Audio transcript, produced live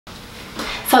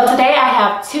So today I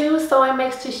have 2 sewing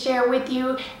makes to share with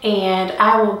you, and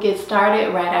I will get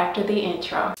started right after the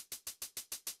intro.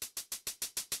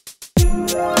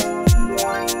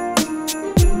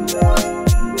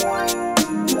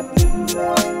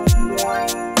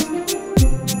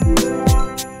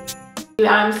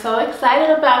 I'm so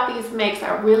excited about these makes.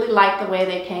 I really like the way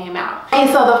they came out.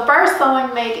 Okay, so the first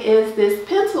sewing make is this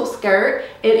pencil skirt.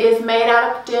 It is made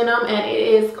out of denim and it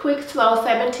is Kwik Sew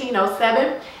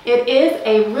 1707. It is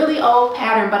a really old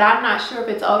pattern, but I'm not sure if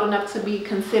it's old enough to be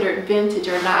considered vintage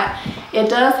or not. It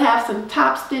does have some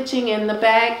top stitching in the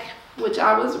back, which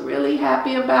I was really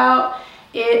happy about.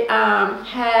 It I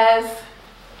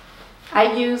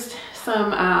used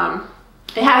some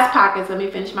it has pockets. Let me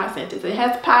finish my sentence. It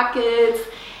has pockets,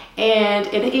 and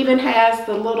it even has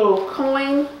the little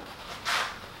coin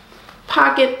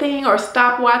pocket thing or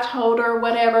stopwatch holder,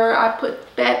 whatever. I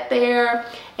put that there,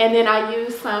 and then I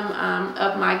used some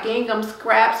of my gingham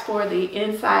scraps for the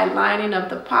inside lining of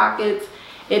the pockets.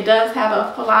 It does have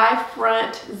a fly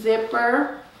front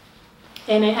zipper,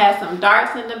 and it has some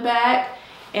darts in the back,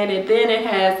 and then it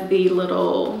has the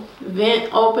little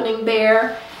vent opening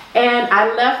there. And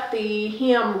I left the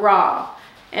hem raw,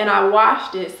 and I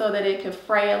washed it so that it could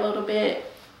fray a little bit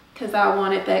because I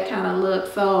wanted that kind of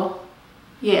look. So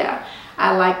yeah,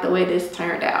 I like the way this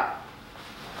turned out.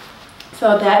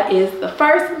 So that is the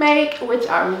first make, which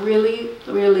I really,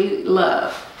 really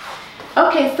love.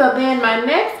 Okay, so then my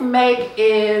next make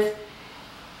is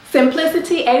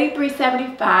Simplicity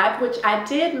 8375, which I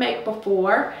did make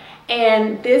before.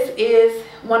 And this is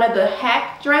one of the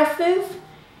hack dresses.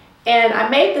 And I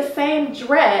made the same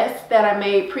dress that I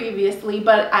made previously,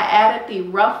 but I added the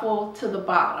ruffle to the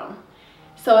bottom.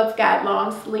 So it's got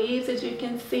long sleeves, as you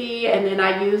can see, and then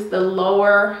I used the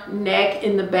lower neck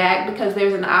in the back because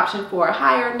there's an option for a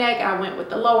higher neck. I went with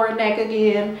the lower neck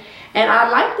again. And I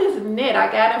like this knit.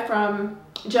 I got it from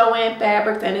Joann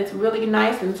Fabrics, and it's really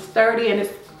nice and sturdy, and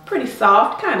it's pretty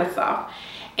soft, kind of soft.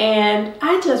 And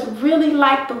I just really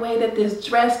like the way that this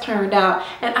dress turned out.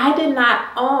 And I do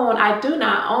not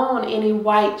own any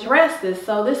white dresses.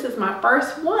 So this is my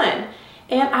first one.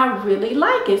 And I really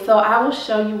like it. So I will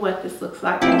show you what this looks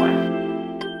like on.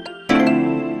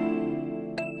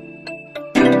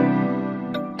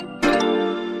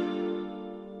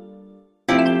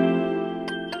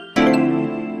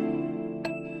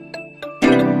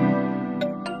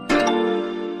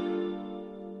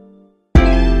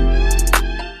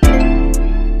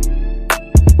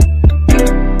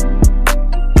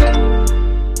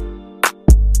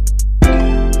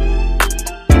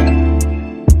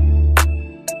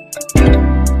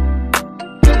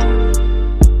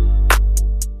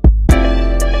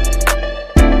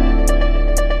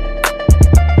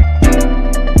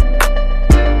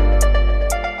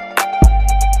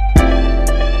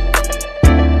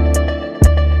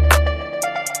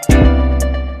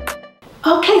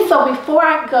 Okay, so before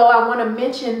I go, I want to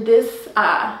mention this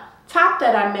top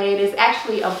that I made is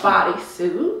actually a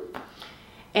bodysuit.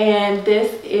 And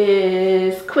this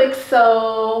is Kwik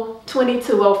Sew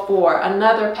 2204,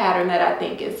 another pattern that I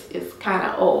think is kind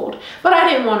of old. But I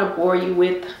didn't want to bore you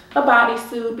with a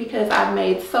bodysuit because I've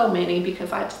made so many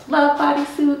because I just love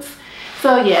bodysuits.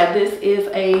 So yeah, this is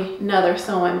another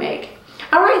sewing make.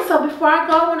 All right, so before I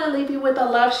go, I want to leave you with a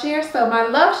love share. So my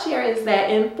love share is that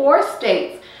in 4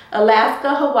 states,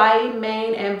 Alaska, Hawaii,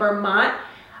 Maine, and Vermont,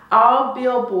 all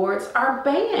billboards are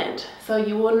banned. So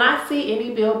you will not see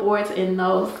any billboards in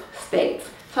those states.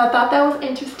 So I thought that was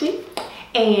interesting.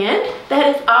 And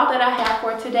that is all that I have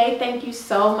for today. Thank you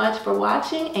so much for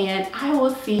watching, and I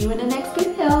will see you in the next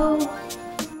video.